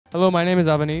Hello, my name is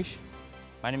Avanish,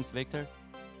 My name is Victor.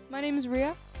 My name is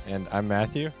Ria. And I'm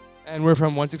Matthew. and we're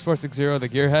from 16460, the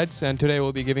GEarheads, and today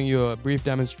we'll be giving you a brief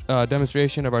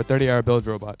demonstration of our 30-hour build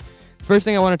robot. First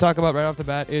thing I want to talk about right off the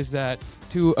bat is that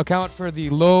to account for the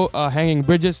low hanging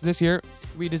bridges this year,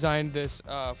 we designed this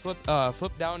flip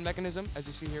down mechanism, as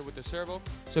you see here with the servo.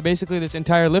 So basically, this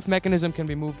entire lift mechanism can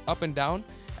be moved up and down.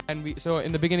 And so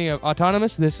in the beginning of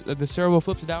autonomous, the servo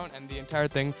flips down, and the entire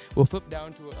thing will flip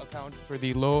down to account for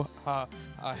the low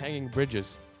hanging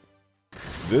bridges.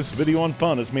 This video on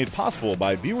fun is made possible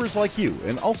by viewers like you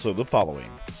and also the following.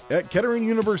 At Kettering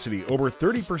University, over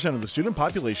 30% of the student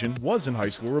population was in high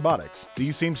school robotics.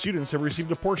 These same students have received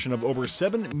a portion of over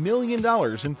 $7 million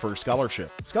in first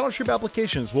scholarship. Scholarship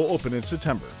applications will open in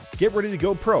September. Get ready to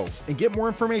go pro and get more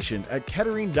information at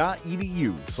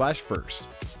kettering.edu/first.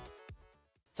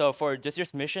 So for this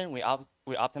year's mission, we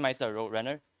optimized the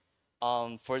Roadrunner.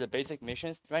 For the basic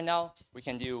missions right now, we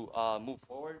can do move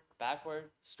forward, backward,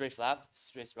 straight left,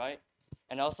 straight right.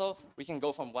 And also, we can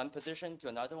go from one position to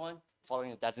another one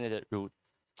following a designated route.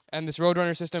 And this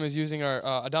Roadrunner system is using our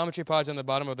odometry pods on the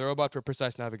bottom of the robot for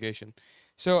precise navigation.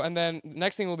 So, and then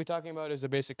next thing we'll be talking about is the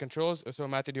basic controls. So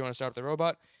Matthew, do you want to start with the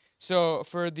robot? So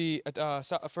for the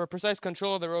for precise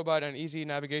control of the robot and easy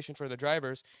navigation for the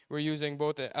drivers, we're using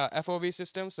both a FOV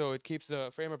system, so it keeps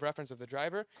the frame of reference of the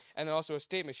driver, and then also a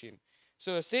state machine.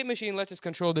 So a state machine lets us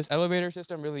control this elevator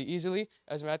system really easily,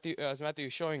 as Matthew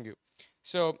is showing you.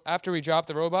 So after we drop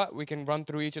the robot, we can run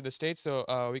through each of the states, so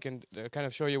we can kind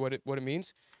of show you what it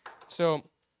means. So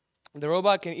the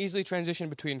robot can easily transition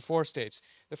between 4 states.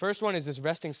 The first one is this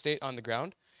resting state on the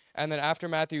ground. And then after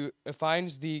Matthew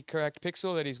finds the correct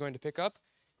pixel that he's going to pick up,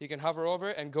 he can hover over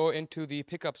and go into the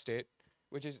pickup state,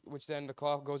 which then the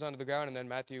claw goes onto the ground, and then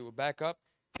Matthew will back up,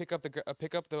 pick up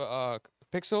the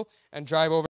pixel, and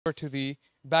drive over to the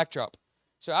backdrop.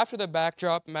 So after the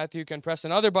backdrop, Matthew can press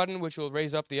another button, which will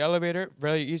raise up the elevator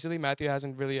very easily. Matthew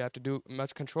hasn't really have to do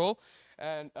much control,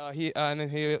 and then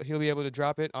he'll be able to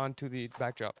drop it onto the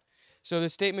backdrop. So the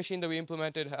state machine that we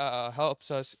implemented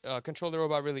helps us control the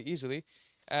robot really easily.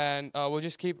 And we'll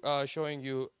just keep showing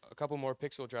you a couple more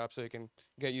pixel drops so you can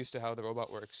get used to how the robot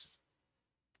works.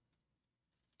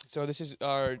 So this is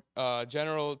our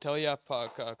general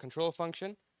teleop control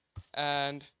function,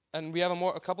 and we have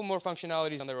a couple more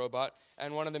functionalities on the robot.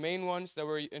 And one of the main ones that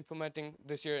we're implementing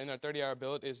this year in our 30-hour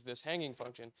build is this hanging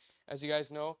function. As you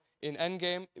guys know, in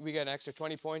endgame we get an extra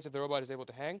 20 points if the robot is able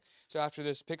to hang. So after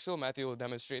this pixel, Matthew will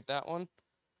demonstrate that one.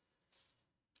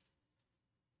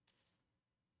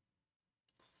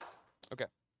 Okay,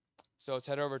 so let's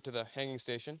head over to the hanging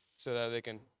station so that they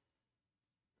can.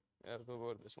 We'll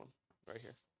go to this one right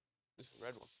here, this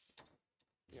red one.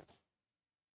 Yeah.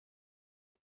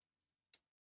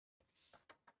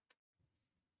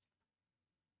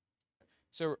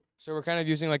 So we're kind of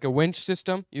using like a winch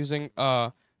system, using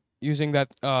that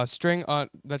string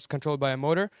that's controlled by a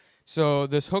motor. So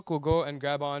this hook will go and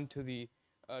grab on to the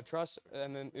truss,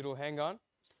 and then it'll hang on.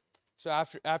 So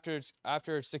after it's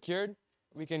secured,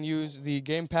 we can use the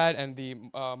gamepad and the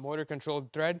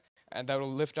motor-controlled thread, and that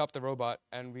will lift up the robot,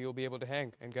 and we will be able to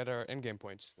hang and get our endgame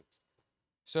points.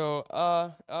 So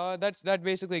that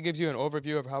basically gives you an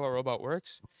overview of how a robot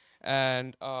works,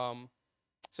 and so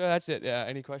that's it.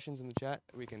 Any questions in the chat?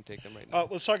 We can take them right now.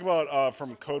 Let's talk about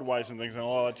from code-wise and things, and a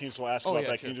lot of teams will ask about that.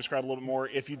 Sure. Can you describe a little bit more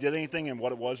if you did anything and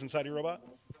what it was inside your robot?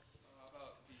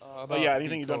 Yeah,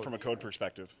 anything you've done from a code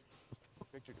perspective.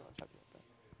 Victor, do you want to talk about that?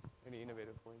 Any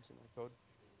innovative points in the code?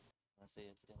 Let's see,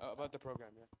 it's About the program,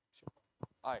 yeah. Sure.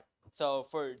 all right. So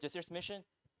for this year's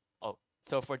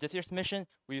mission,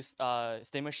 we use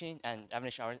state machine, and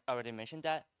Avanish already mentioned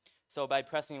that. So by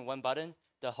pressing one button,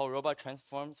 the whole robot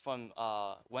transforms from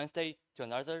one state to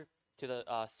another, to the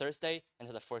third state, and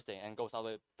to the fourth state, and goes all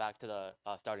the way back to the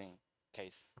starting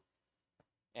case.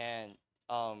 And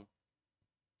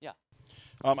yeah.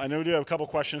 I know we do have a couple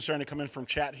questions starting to come in from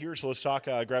chat here, so let's talk.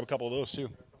 Grab a couple of those too.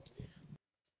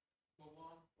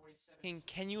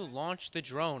 Can you launch the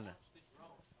drone?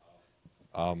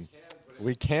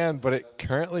 We can, but it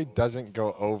currently doesn't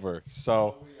go over.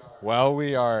 So while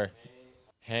we are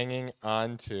hanging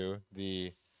on to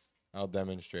I'll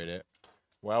demonstrate it.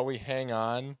 While we hang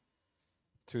on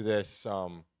to this,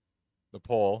 the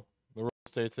pole, the rule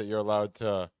states that you're allowed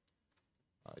to,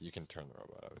 you can turn the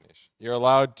robot, Avanish. You're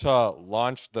allowed to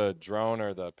launch the drone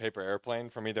or the paper airplane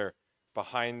from either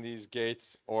behind these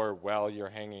gates or while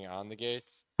you're hanging on the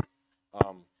gates.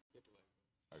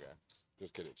 Okay,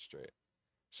 just get it straight.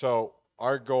 So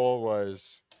our goal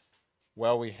was,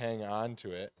 while we hang on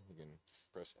to it, you can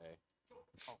press A.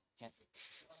 Oh, can't.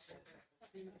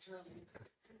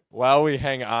 while we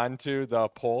hang on to the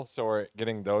pole, so we're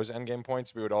getting those endgame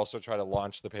points, we would also try to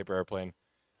launch the paper airplane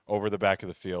over the back of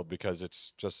the field because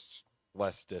it's just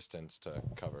less distance to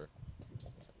cover.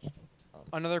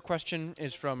 Another question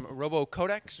is from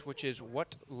Robocodex, which is,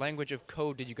 what language of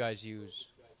code did you guys use?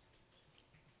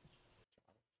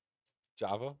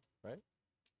 Java, right?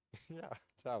 Yeah,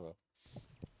 Java.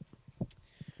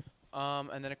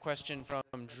 And then a question from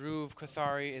Dhruv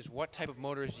Kothari is, what type of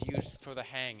motor is used for the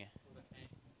hang?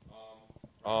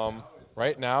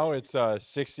 Right now it's a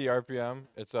 60 RPM.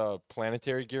 It's a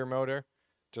planetary gear motor,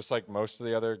 just like most of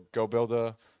the other Go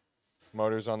Builda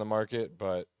motors on the market,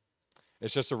 but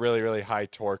it's just a really, really high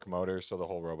torque motor, so the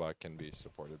whole robot can be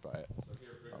supported by it.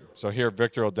 So here,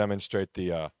 Victor will demonstrate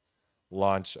the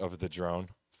launch of the drone.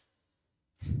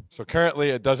 So currently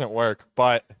it doesn't work,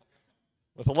 but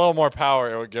with a little more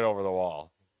power, it would get over the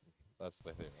wall. That's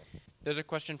the thing. There's a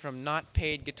question from Not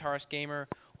Paid Guitarist Gamer.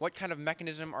 What kind of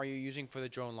mechanism are you using for the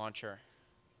drone launcher?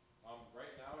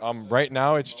 Right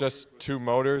now it's just 2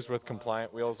 motors with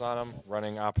compliant wheels on them,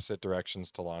 running opposite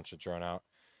directions to launch a drone out.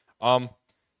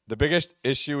 The biggest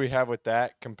issue we have with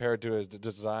that compared to a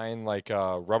design like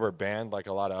a rubber band, like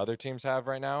a lot of other teams have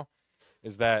right now,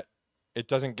 is that it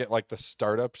doesn't get like the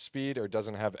startup speed or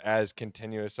doesn't have as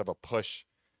continuous of a push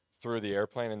through the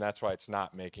airplane, and that's why it's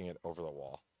not making it over the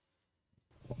wall.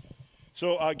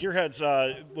 So, Gearheads,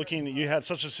 you had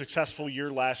such a successful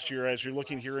year last year. As you're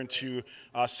looking here into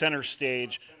center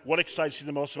stage, what excites you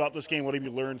the most about this game? What have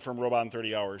you learned from Robot in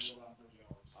 30 Hours?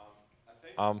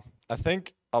 I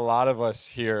think a lot of us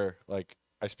here, like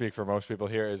I speak for most people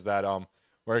here, is that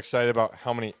we're excited about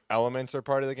how many elements are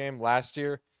part of the game. Last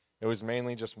year, it was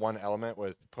mainly just one element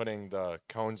with putting the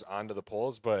cones onto the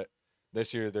poles, but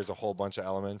this year there's a whole bunch of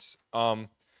elements.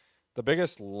 The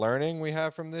biggest learning we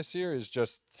have from this year is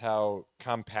just how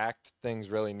compact things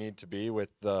really need to be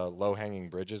with the low-hanging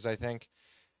bridges, I think,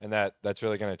 and that's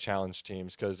really going to challenge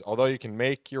teams because although you can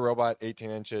make your robot 18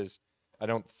 inches, I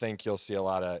don't think you'll see a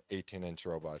lot of 18-inch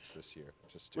robots this year.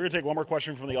 We're going to take one more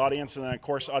question from the audience, and then, of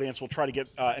course, audience will try to get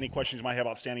any questions you might have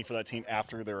outstanding for that team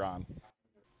after they're on.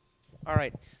 All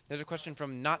right. There's a question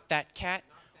from Not That Cat.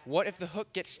 What if the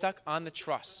hook gets stuck on the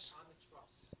truss?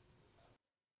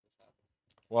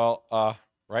 Well,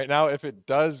 right now, if it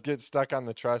does get stuck on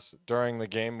the truss during the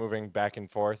game moving back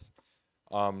and forth,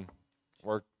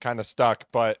 we're kind of stuck,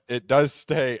 but it does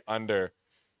stay under.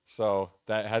 So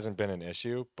that hasn't been an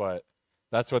issue, but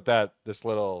that's what this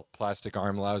little plastic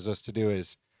arm allows us to do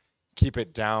is keep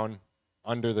it down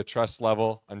under the truss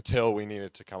level until we need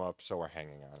it to come up so we're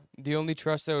hanging on it. The only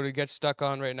truss that would get stuck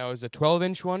on right now is the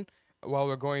 12-inch one while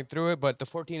we're going through it, but the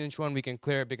 14-inch one we can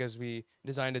clear it because we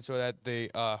designed it so that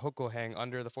the hook will hang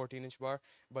under the 14-inch bar,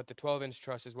 but the 12-inch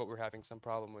truss is what we're having some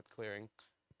problem with clearing,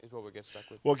 is what we get stuck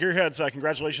with. Well, Gearheads,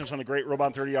 congratulations on the great Robot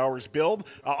in 30 Hours build.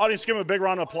 Audience, give him a big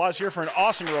round of applause here for an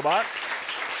awesome robot.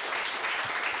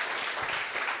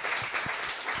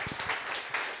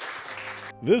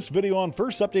 This video on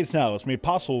First Updates Now is made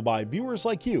possible by viewers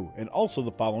like you and also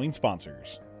the following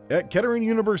sponsors. At Kettering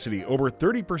University, over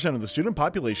 30% of the student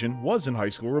population was in high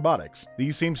school robotics.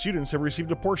 These same students have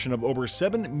received a portion of over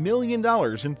 $7 million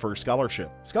in FIRST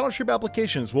scholarship. Scholarship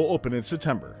applications will open in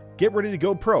September. Get ready to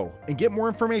go pro and get more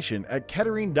information at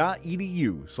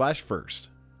kettering.edu/first.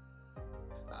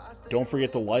 Don't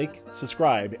forget to like,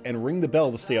 subscribe, and ring the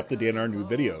bell to stay up to date on our new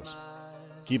videos.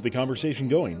 Keep the conversation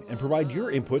going and provide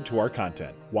your input to our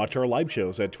content. Watch our live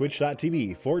shows at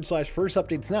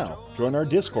twitch.tv/firstupdatesnow. Join our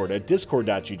Discord at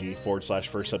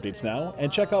discord.gg/firstupdatesnow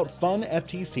and check out Fun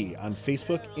FTC on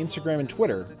Facebook, Instagram, and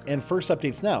Twitter, and First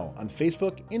Updates Now on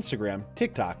Facebook, Instagram,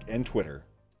 TikTok, and Twitter.